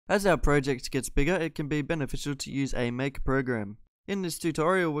As our project gets bigger, it can be beneficial to use a make program. In this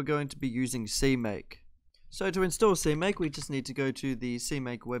tutorial, we're going to be using CMake. So to install CMake, we just need to go to the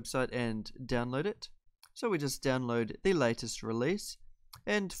CMake website and download it. So we just download the latest release.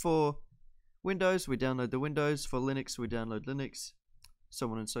 And for Windows, we download the Windows. For Linux, we download Linux.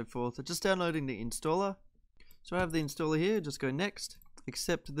 So on and so forth. Just downloading the installer. So I have the installer here. Just go next.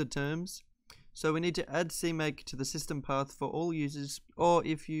 Accept the terms. So we need to add CMake to the system path for all users, or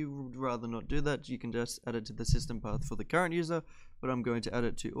if you would rather not do that, you can just add it to the system path for the current user, but I'm going to add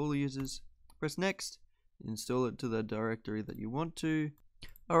it to all users. Press next, install it to the directory that you want to.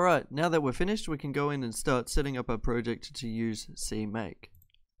 Alright, now that we're finished, we can go in and start setting up our project to use CMake.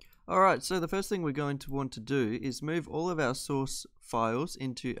 Alright, so the first thing we're going to want to do is move all of our source files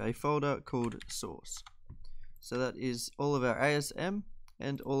into a folder called source. So that is all of our ASM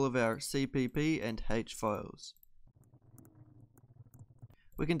and all of our CPP and H files.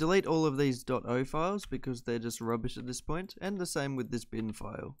 We can delete all of these .o files because they're just rubbish at this point, and the same with this bin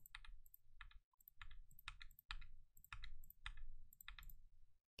file.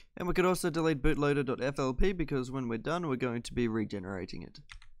 And we could also delete bootloader.flp because when we're done, we're going to be regenerating it.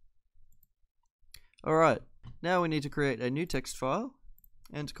 Alright, now we need to create a new text file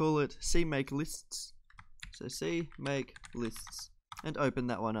and call it CMakeLists. So CMakeLists. And open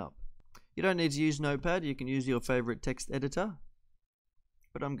that one up. You don't need to use Notepad, you can use your favorite text editor,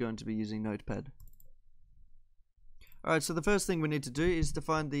 but I'm going to be using Notepad. Alright, so the first thing we need to do is to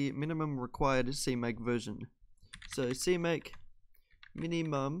find the minimum required CMake version. So CMake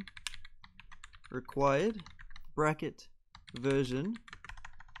minimum required bracket version,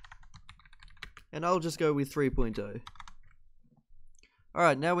 and I'll just go with 3.0.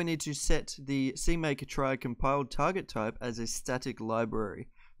 Alright, now we need to set the CMake try compiled target type as a static library.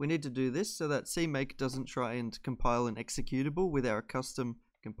 We need to do this so that CMake doesn't try and compile an executable with our custom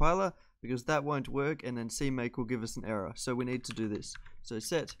compiler, because that won't work and then CMake will give us an error. So we need to do this. So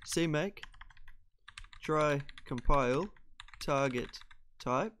set CMake try compile target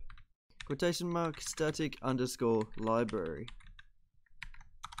type (static underscore library).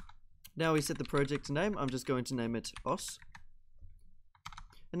 Now we set the project name. I'm just going to name it OS.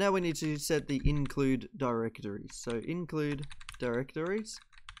 And now we need to set the include directories. So include directories,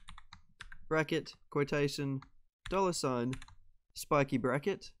 bracket, quotation, $, spiky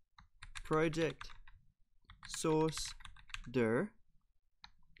bracket, project, source, dir,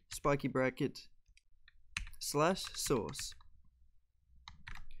 spiky bracket, /source.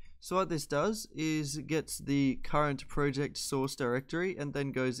 So what this does is it gets the current project source directory and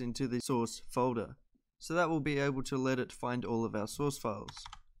then goes into the source folder. So that will be able to let it find all of our source files.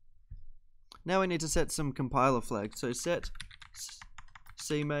 Now we need to set some compiler flags. So set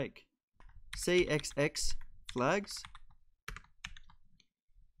CMake CXX flags.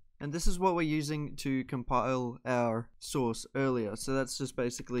 And this is what we're using to compile our source earlier. So that's just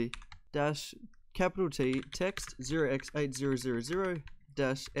basically -T text 0x8000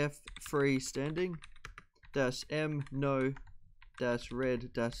 -F freestanding -M no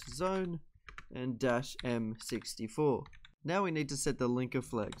 -red -zone and -M64. Now we need to set the linker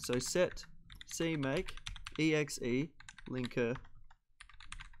flag. So set CMake exe linker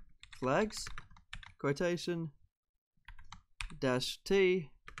flags quotation -T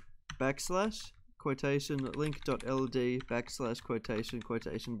 / quotation link.ld /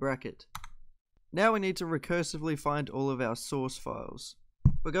 quotation bracket. Now we need to recursively find all of our source files.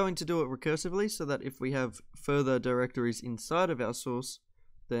 We're going to do it recursively so that if we have further directories inside of our source,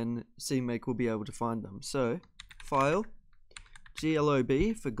 then CMake will be able to find them. So file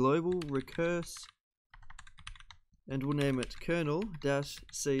glob for global recurse, and we'll name it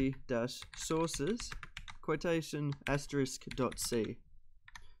kernel-c sources quotation *.c.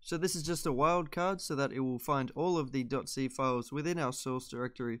 So this is just a wildcard so that it will find all of the .c files within our source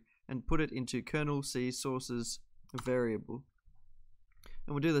directory and put it into kernel-c sources variable.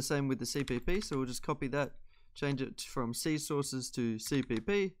 And we'll do the same with the CPP, so we'll just copy that, change it from C sources to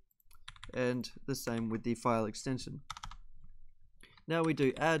CPP, and the same with the file extension. Now we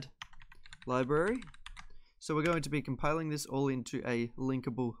do add library. So we're going to be compiling this all into a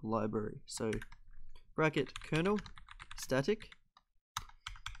linkable library. So bracket kernel static,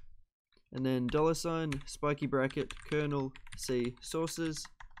 and then $ spiky bracket kernel C sources,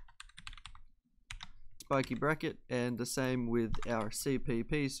 spiky bracket, and the same with our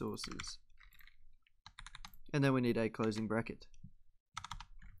CPP sources. And then we need a closing bracket.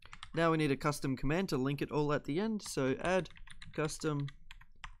 Now we need a custom command to link it all at the end. So add custom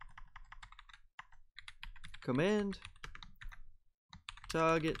command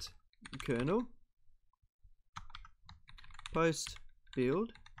target kernel post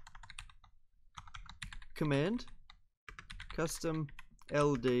build command custom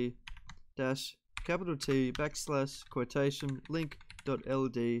ld dash capital T backslash quotation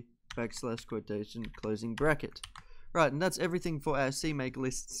link.ld backslash quotation closing bracket. Right, and that's everything for our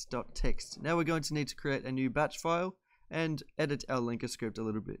CMakeLists.txt. Now we're going to need to create a new batch file and edit our linker script a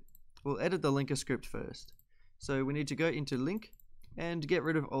little bit. We'll edit the linker script first. So we need to go into link and get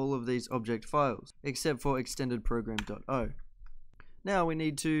rid of all of these object files except for extendedprogram.o. Now we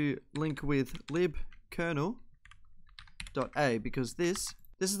need to link with libkernel.a because this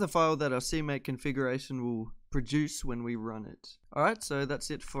is the file that our CMake configuration will produce when we run it. Alright, so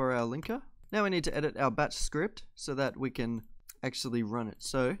that's it for our linker. Now we need to edit our batch script so that we can actually run it.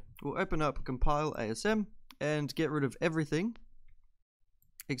 So we'll open up compile ASM and get rid of everything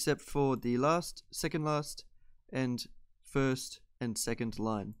except for the last, second last, and first and second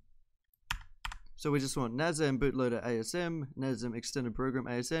line. So we just want nasm bootloader ASM, nasm extended program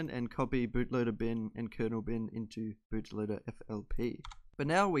ASN, and copy bootloader bin and kernel bin into bootloader FLP. But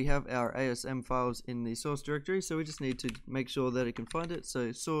now we have our ASM files in the source directory, so we just need to make sure that it can find it.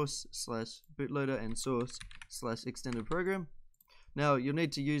 So source/bootloader and source/extended program. Now you'll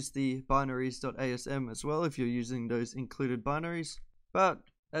need to use the binaries.asm as well if you're using those included binaries, but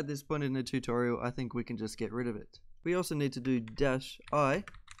at this point in the tutorial I think we can just get rid of it. We also need to do -i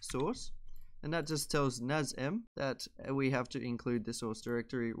source, and that just tells nasm that we have to include the source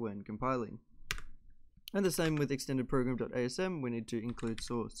directory when compiling. And the same with extendedprogram.asm, we need to include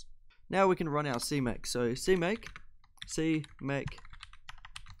source. Now we can run our CMake. So CMake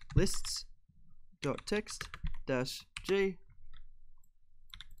lists.txt-g,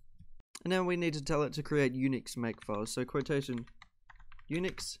 and now we need to tell it to create Unix make files. So quotation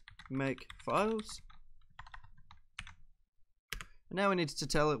Unix make files. And now we need to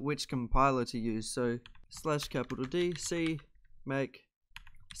tell it which compiler to use. So /D CMake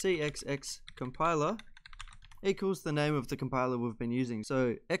CXX compiler equals the name of the compiler we've been using.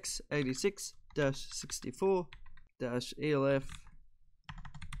 So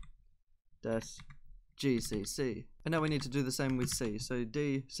x86-64-elf-gcc. And now we need to do the same with C. So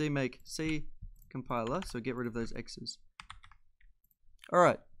D CMake C compiler, so get rid of those X's.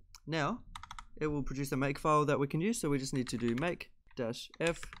 Alright, now it will produce a make file that we can use, so we just need to do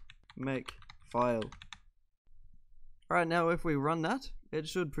make-f make file. Alright, now if we run that, it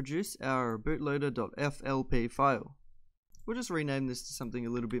should produce our bootloader.flp file. We'll just rename this to something a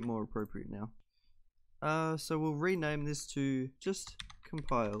little bit more appropriate now. So we'll rename this to just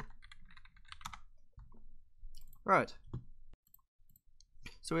compile. Right.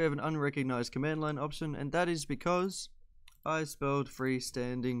 So we have an unrecognized command line option, and that is because I spelled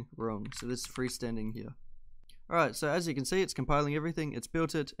freestanding wrong. So this is freestanding here. Alright, so as you can see, it's compiling everything, it's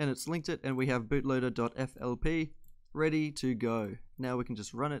built it, and it's linked it, and we have bootloader.flp ready to go. Now we can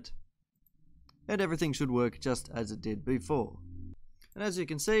just run it, and everything should work just as it did before. And as you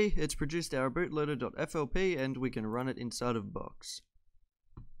can see, it's produced our bootloader.flp, and we can run it inside of Box.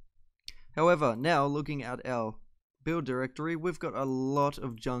 However, now looking at our build directory, we've got a lot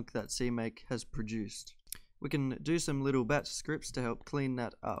of junk that CMake has produced. We can do some little batch scripts to help clean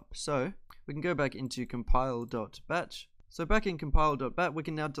that up. So we can go back into compile.batch. So back in compile.bat, we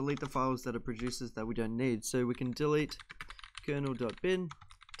can now delete the files that it produces that we don't need. So we can delete kernel.bin,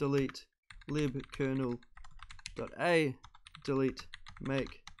 delete libkernel.a, delete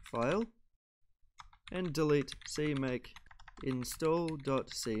make file, and delete cmake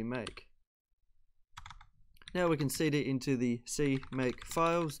install.cmake. Now we can cd into the cmake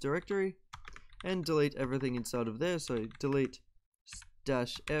files directory and delete everything inside of there. So delete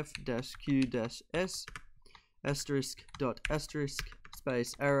 -f-q-s ***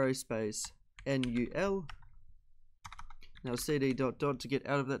 space arrow space nul. Now cd ... to get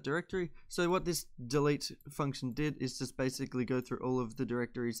out of that directory. So what this delete function did is just basically go through all of the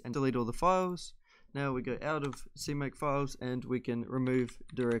directories and delete all the files. Now we go out of CMake files and we can remove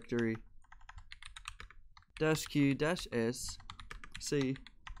directory -q-s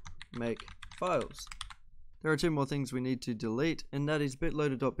cmake files. There are two more things we need to delete, and that is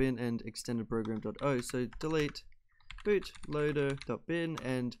bootloader.bin and extendedprogram.o. So delete bootloader.bin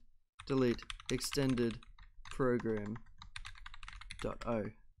and delete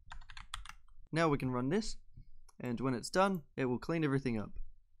extendedprogram.o. Now we can run this, and when it's done, it will clean everything up.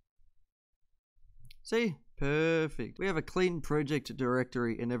 See? Perfect. We have a clean project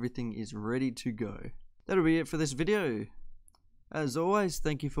directory and everything is ready to go. That'll be it for this video. As always,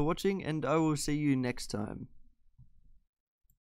 thank you for watching, and I will see you next time.